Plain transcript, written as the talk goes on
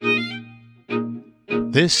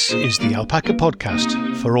This is the Alpaca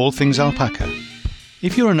Podcast for all things alpaca.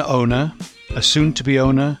 If you're an owner, a soon-to-be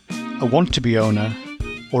owner, a want-to-be owner,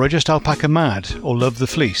 or are just alpaca mad or love the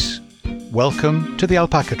fleece, welcome to the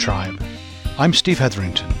Alpaca Tribe. I'm Steve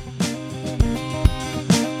Hetherington.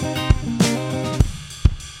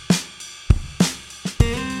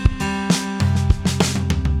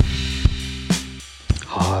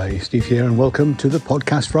 Hi, Steve here, and welcome to the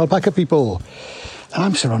podcast for alpaca people. And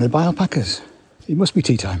I'm surrounded by alpacas. It must be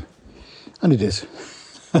tea time. And it is.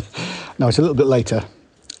 Now, it's a little bit later,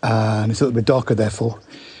 and it's a little bit darker, therefore,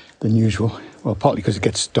 than usual. Well, partly because it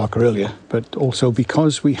gets darker earlier, but also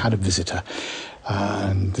because we had a visitor.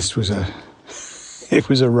 And this was it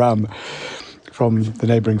was a ram from the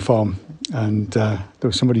neighbouring farm. And there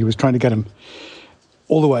was somebody who was trying to get him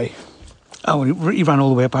all the way. Oh, he ran all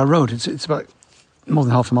the way up our road. It's about more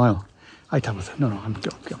than half a mile. Hi, Tabitha. No, I'm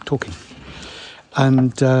talking.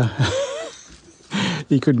 And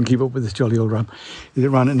he couldn't keep up with this jolly old ram. It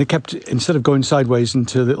ran, and it kept, instead of going sideways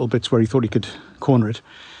into little bits where he thought he could corner it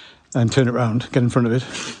and turn it round, get in front of it,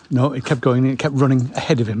 no, it kept going, and it kept running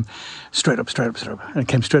ahead of him, straight up. And it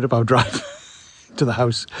came straight up our drive to the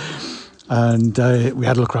house. And we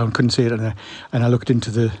had a look around, couldn't see it. And I looked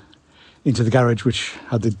into the garage, which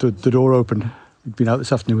had the door open. We'd been out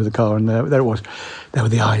this afternoon with the car, and there it was. There were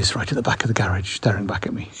the eyes right at the back of the garage, staring back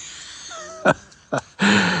at me.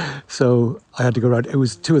 So I had to go around. It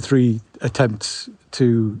was 2 or 3 attempts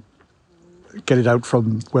to get it out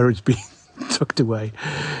from where it's been tucked away,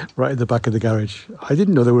 right at the back of the garage. I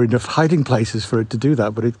didn't know there were enough hiding places for it to do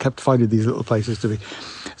that, but it kept finding these little places to be.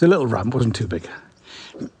 It's a little ram, wasn't too big.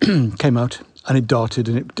 Came out and it darted,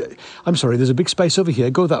 and I'm sorry, there's a big space over here.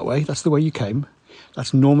 Go that way. That's the way you came.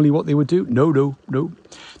 That's normally what they would do. No. There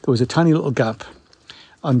was a tiny little gap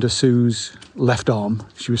under Sue's left arm.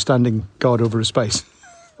 She was standing guard over a space.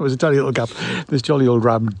 There was a tiny little gap. This jolly old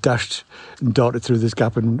ram dashed and darted through this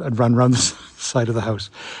gap and ran round the side of the house.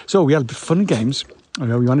 So we had fun and games. We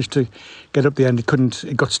managed to get up the end.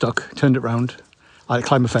 It got stuck, turned it round. I had to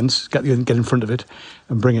climb a fence, get in front of it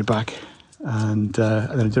and bring it back. And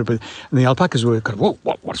then it did it. And the alpacas were kind of,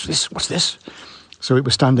 whoa, what's this? So it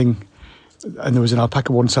was standing, and there was an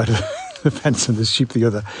alpaca one side of the fence and the sheep the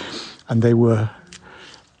other. And they were,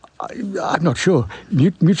 I'm not sure,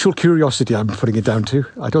 mutual curiosity I'm putting it down to.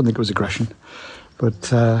 I don't think it was aggression, but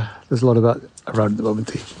there's a lot of that around at the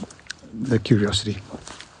moment, the curiosity.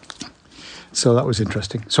 So that was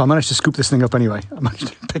interesting. So I managed to scoop this thing up anyway. I managed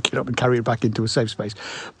to pick it up and carry it back into a safe space,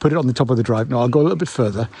 put it on the top of the drive. Now I'll go a little bit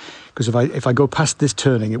further, because if I go past this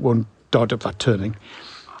turning, it won't dart up that turning.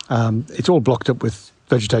 It's all blocked up with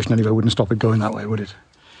vegetation anyway. Wouldn't stop it going that way, would it?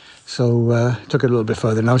 So took it a little bit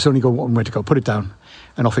further. Now it's only got one way to go. Put it down,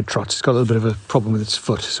 and off it trots. It's got a little bit of a problem with its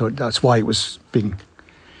foot, so that's why it was being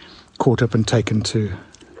caught up and taken to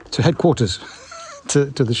headquarters, to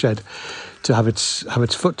the shed, to have its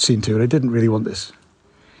foot seen to. And I didn't really want this.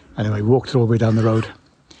 Anyway, we walked it all the way down the road,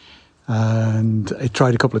 and it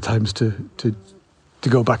tried a couple of times to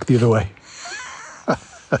go back the other way.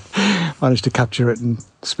 Managed to capture it and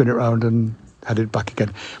spin it around and had it back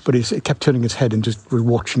again. But it kept turning its head and just was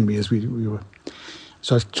watching me as we were.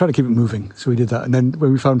 So I was trying to keep it moving. So we did that. And then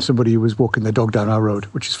when we found somebody who was walking their dog down our road,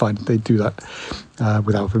 which is fine, they do that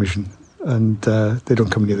with our permission. And they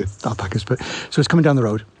don't come near the alpacas. So it's coming down the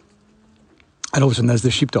road. And all of a sudden there's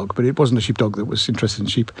this sheepdog. But it wasn't a sheepdog that was interested in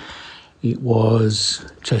sheep. It was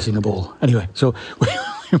chasing a ball. Anyway, so we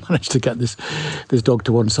managed to get this dog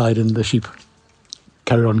to one side, and the sheep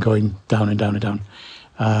carried on going down and down and down.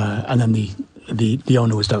 And then the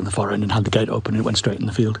owner was down the far end and had the gate open, and it went straight in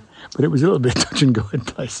the field. But it was a little bit touch and go in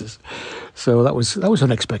places. So that was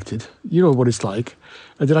unexpected. You know what it's like.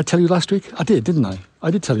 Did I tell you last week? I did, didn't I?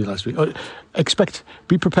 I did tell you last week.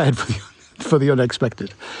 Be prepared for the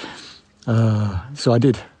unexpected. So I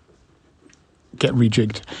did get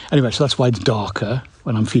rejigged. Anyway, so that's why it's darker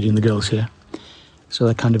when I'm feeding the girls here. So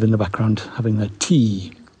they're kind of in the background having their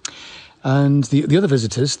tea. And the other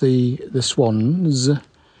visitors, the swans,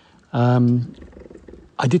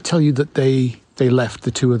 I did tell you that they left,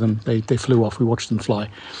 the 2 of them. They flew off. We watched them fly.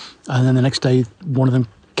 And then the next day, one of them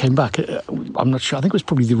came back. I'm not sure. I think it was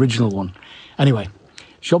probably the original one. Anyway,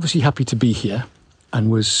 she's obviously happy to be here and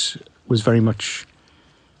was very much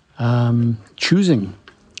choosing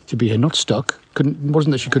to be here, not stuck. It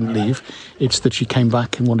wasn't that she couldn't leave. It's that she came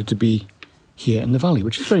back and wanted to be here in the valley,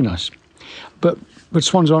 which is very nice. But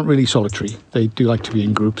swans aren't really solitary. They do like to be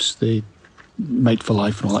in groups. They mate for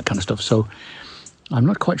life and all that kind of stuff. So I'm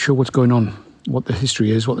not quite sure what's going on, what the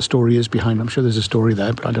history is, what the story is behind. I'm sure there's a story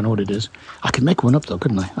there, but I don't know what it is. I could make one up though,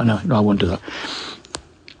 couldn't I? No, I won't do that.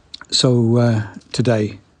 So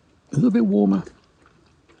today, a little bit warmer,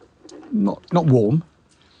 not warm,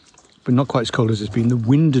 but not quite as cold as it's been. The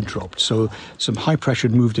wind had dropped, so some high pressure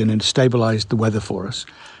had moved in and stabilised the weather for us.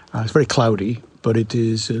 It's very cloudy, but it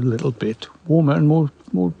is a little bit warmer and more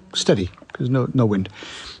steady because no wind.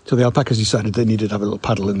 So the alpacas decided they needed to have a little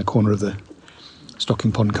paddle in the corner of the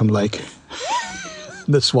stocking pond come lake.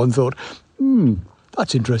 The swan thought,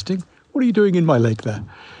 that's interesting. What are you doing in my lake there?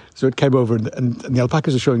 So it came over, and the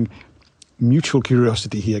alpacas are showing mutual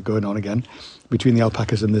curiosity here going on again between the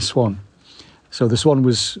alpacas and this swan. So the swan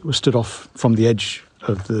was stood off from the edge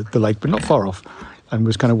of the lake, but not far off, and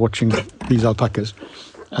was kind of watching these alpacas.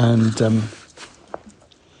 And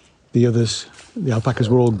the alpacas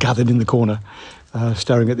were all gathered in the corner,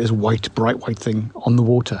 staring at this bright white thing on the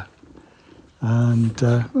water. And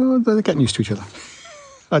they're getting used to each other.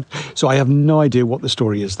 So I have no idea what the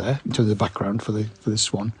story is there in terms of the background for this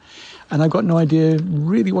swan. And I've got no idea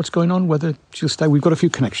really what's going on, whether she'll stay. We've got a few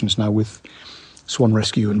connections now with swan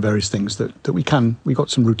rescue and various things that we got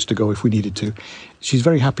some routes to go if we needed to. She's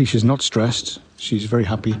very happy. She's not stressed. She's very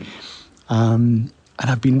happy. And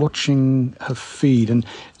I've been watching her feed, and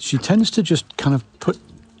she tends to just kind of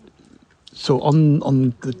so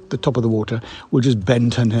on the top of the water, will just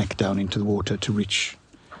bend her neck down into the water to reach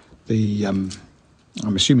the, I'm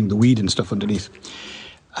assuming the weed and stuff underneath.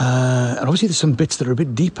 And obviously there's some bits that are a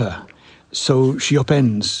bit deeper. So she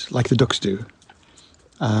upends like the ducks do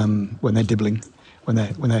when they're dibbling, when they're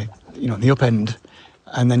in the upend.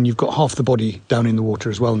 And then you've got half the body down in the water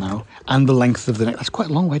as well now, and the length of the neck. That's quite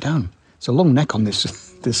a long way down. It's a long neck on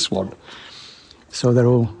this swan. So they're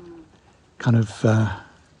all kind of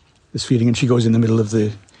this feeding, and she goes in the middle of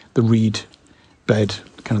the reed bed,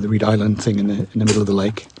 kind of the reed island thing in the middle of the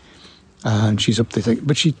lake, and she's up there.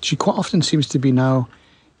 But she quite often seems to be now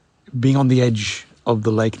being on the edge of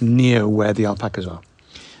the lake near where the alpacas are.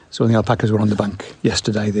 So when the alpacas were on the bank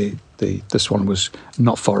yesterday, the swan was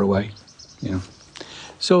not far away.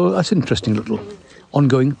 So that's an interesting little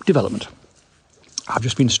ongoing development. I've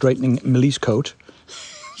just been straightening Millie's coat.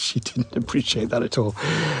 She didn't appreciate that at all.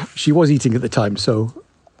 She was eating at the time, so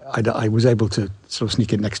I was able to sort of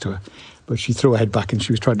sneak in next to her. But she threw her head back and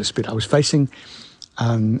she was trying to spit. I was facing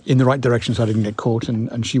in the right direction so I didn't get caught,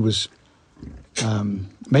 and she was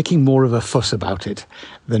making more of a fuss about it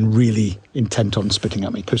than really intent on spitting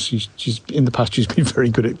at me, because she's in the past she's been very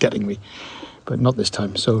good at getting me, but not this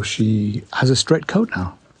time. So she has a straight coat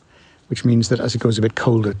now, which means that as it goes a bit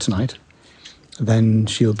colder tonight, then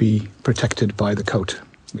she'll be protected by the coat,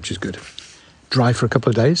 which is good. Dry for a couple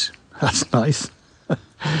of days, that's nice.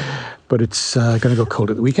 But it's going to go cold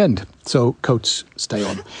at the weekend, so coats stay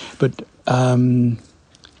on. But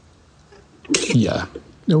yeah,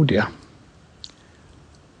 oh dear.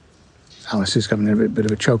 Alice is having a bit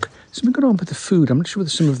of a choke. Something going on with the food. I'm not sure whether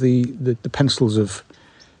some of the pencils of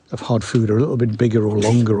hard food are a little bit bigger or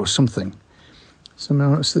longer or something. So I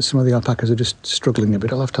noticed that some of the alpacas are just struggling a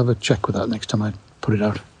bit. I'll have to have a check with that next time I put it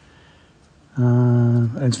out.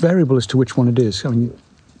 And it's variable as to which one it is. I mean,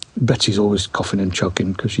 Betsy's always coughing and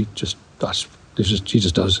choking because she just does.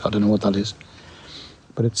 I don't know what that is,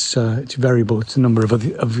 but it's variable. It's a number of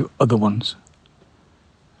other ones.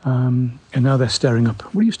 And now they're staring up.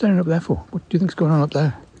 What are you staring up there for? What do you think's going on up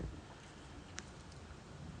there?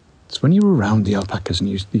 It's when you're around the alpacas and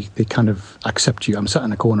they kind of accept you. I'm sat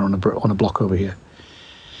in a corner on a block over here,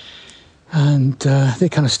 and they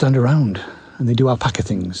kind of stand around and they do alpaca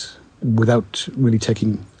things without really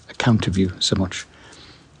taking account of you so much.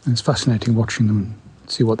 And it's fascinating watching them and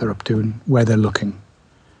see what they're up to and where they're looking,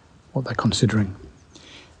 what they're considering.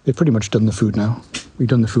 They've pretty much done the food now. We've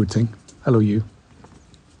done the food thing. Hello, you.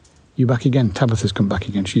 You back again? Tabitha's come back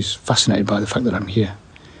again. She's fascinated by the fact that I'm here.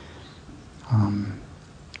 And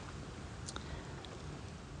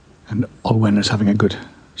Olwen is having a good...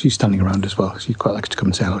 She's standing around as well. She quite likes to come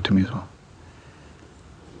and say hello to me as well.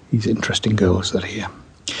 These interesting girls that are here.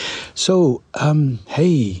 So,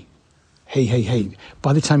 hey.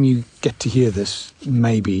 By the time you get to hear this,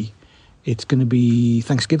 maybe, it's going to be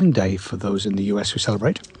Thanksgiving Day for those in the US who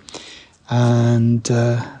celebrate. And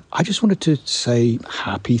I just wanted to say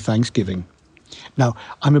Happy Thanksgiving. Now,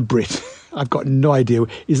 I'm a Brit. I've got no idea.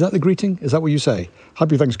 Is that the greeting? Is that what you say?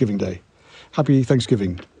 Happy Thanksgiving Day. Happy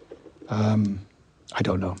Thanksgiving. I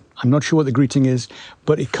don't know. I'm not sure what the greeting is,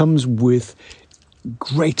 but it comes with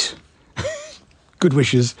great good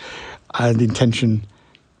wishes and intention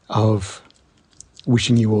of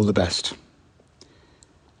wishing you all the best.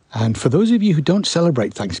 And for those of you who don't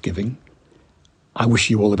celebrate Thanksgiving, I wish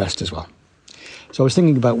you all the best as well. So I was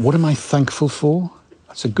thinking about, what am I thankful for?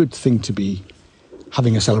 That's a good thing to be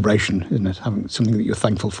having a celebration, isn't it? Having something that you're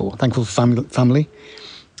thankful for. Thankful for family.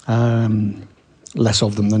 Less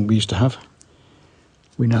of them than we used to have.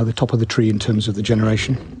 we're now the top of the tree in terms of the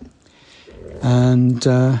generation. And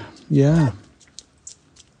yeah,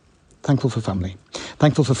 thankful for family,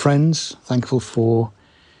 thankful for friends, thankful for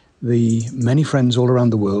the many friends all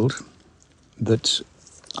around the world that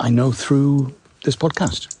I know through this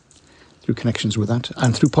podcast, through connections with that,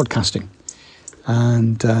 and through podcasting.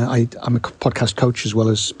 And I'm a podcast coach as well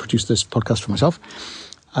as produce this podcast for myself.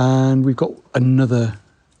 And we've got another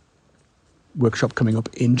workshop coming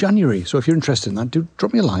up in January. So if you're interested in that, do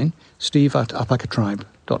drop me a line,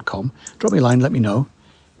 steve@alpacatribe.com. Drop me a line, let me know,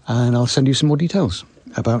 and I'll send you some more details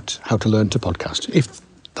about how to learn to podcast, if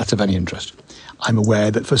that's of any interest. I'm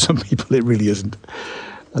aware that for some people it really isn't.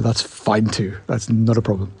 And that's fine too. That's not a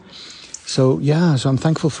problem. So yeah, so I'm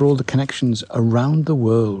thankful for all the connections around the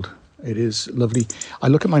world. It is lovely. I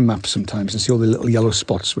look at my map sometimes and see all the little yellow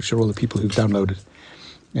spots, which are all the people who've downloaded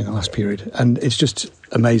in the last period. And it's just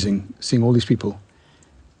amazing seeing all these people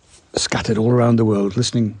scattered all around the world,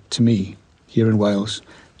 listening to me here in Wales,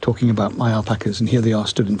 talking about my alpacas. And here they are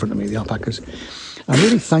stood in front of me, the alpacas. I'm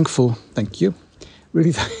really thankful, thank you,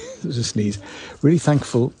 really, there's a sneeze, really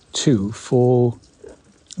thankful too for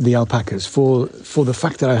the alpacas, for the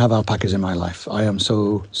fact that I have alpacas in my life. I am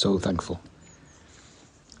so, so thankful.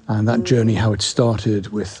 And that journey, how it started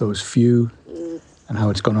with those few and how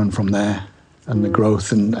it's gone on from there, and the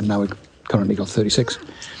growth, and now we've currently got 36.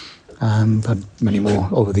 Had many more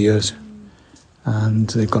over the years, and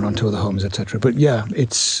they've gone on to other homes, etc. But yeah,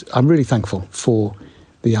 I'm really thankful for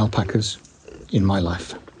the alpacas in my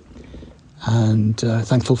life, and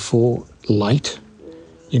thankful for light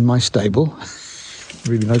in my stable.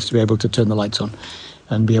 Really nice to be able to turn the lights on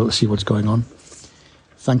and be able to see what's going on.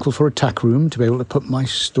 Thankful for a tack room to be able to put my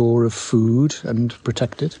store of food and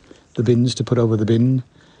protect it. The bins to put over the bin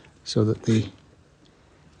so that the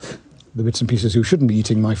bits and pieces who shouldn't be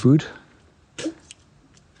eating my food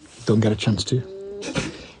don't get a chance to.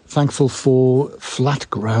 Thankful for flat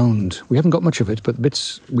ground. We haven't got much of it, but the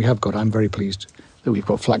bits we have got, I'm very pleased that we've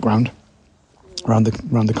got flat ground around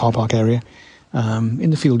the car park area.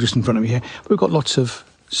 In the field just in front of me here. But we've got lots of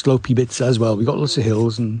slopey bits as well. We've got lots of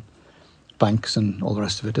hills and banks and all the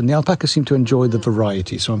rest of it. And the alpacas seem to enjoy the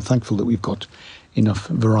variety, so I'm thankful that we've got enough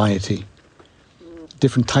variety.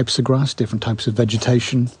 Different types of grass, different types of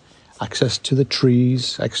vegetation, access to the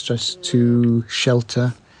trees, access to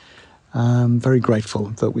shelter. I'm very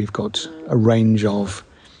grateful that we've got a range of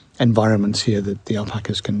environments here that the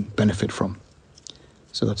alpacas can benefit from.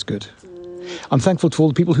 So that's good. I'm thankful to all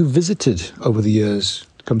the people who visited over the years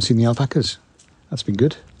to come see the alpacas. That's been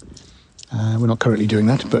good. We're not currently doing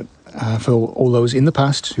that, but for all those in the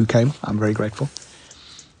past who came, I'm very grateful.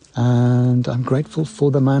 And I'm grateful for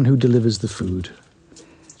the man who delivers the food.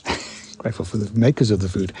 Grateful for the makers of the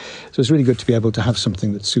food. So it's really good to be able to have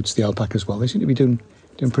something that suits the alpacas well. They seem to be doing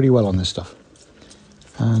pretty well on this stuff.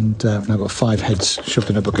 And I've now got 5 heads shoved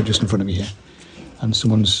in a bucket just in front of me here. And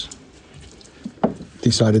someone's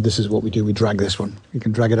decided this is what we do. We drag this one. We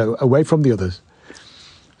can drag it away from the others.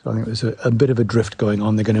 So I think there's a bit of a drift going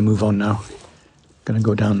on. They're going to move on now. Going to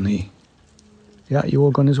go down the... Yeah, you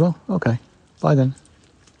all gone as well? Okay. Bye then.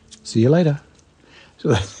 See you later.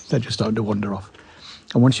 So they're just starting to wander off.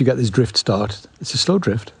 And once you get this drift start, it's a slow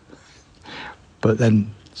drift. But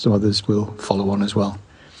then some others will follow on as well.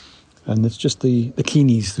 And it's just the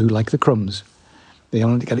keenies who like the crumbs. They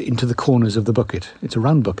only get it into the corners of the bucket. It's a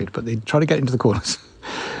round bucket, but they try to get into the corners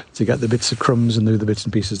to get the bits of crumbs and the bits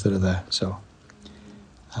and pieces that are there. So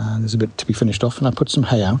there's a bit to be finished off, and I put some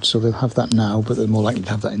hay out, so they'll have that now, but they're more likely to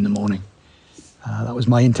have that in the morning. That was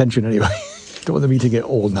my intention anyway. Don't want them eating it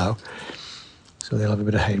all now. So they'll have a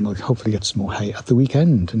bit of hay, and we'll hopefully get some more hay at the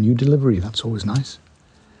weekend. A new delivery, that's always nice.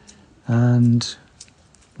 And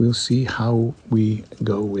we'll see how we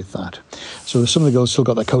go with that. So some of the girls still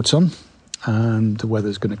got their coats on, and the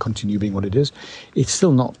weather's going to continue being what it is. It's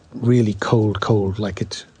still not really cold like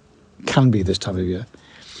it can be this time of year.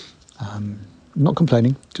 Not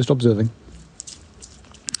complaining, just observing.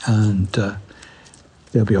 And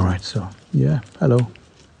they'll be all right. So, yeah, hello.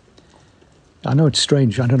 I know it's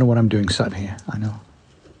strange. I don't know what I'm doing sat here. I know.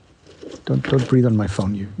 Don't breathe on my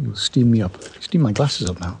phone. You'll steam me up. Steam my glasses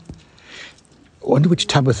up now. I wonder which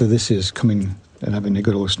Tabitha this is coming and having a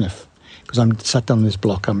good old sniff. Because I'm sat down on this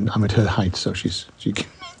block, I'm at her height, so she can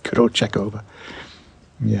good old check over.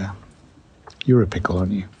 Yeah. You're a pickle,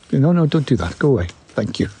 aren't you? No, don't do that. Go away.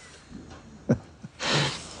 Thank you.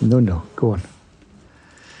 No, go on.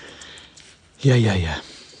 Yeah.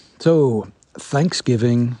 So,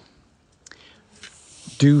 Thanksgiving,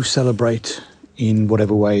 do celebrate in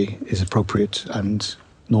whatever way is appropriate and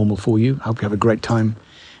normal for you. I hope you have a great time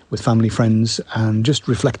with family, friends, and just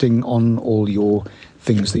reflecting on all your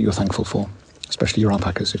things that you're thankful for. especially your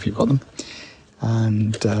alpacas if you've got them.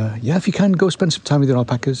 And if you can, go spend some time with your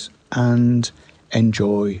alpacas and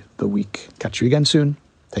enjoy the week. Catch you again soon.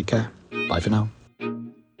 Take care. Bye for now.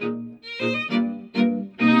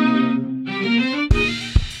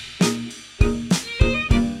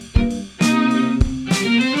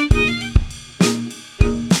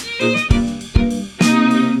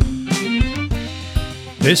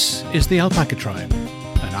 This is the Alpaca Tribe,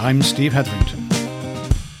 and I'm Steve Hetherington.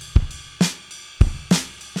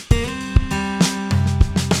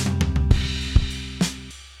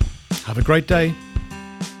 Have a great day.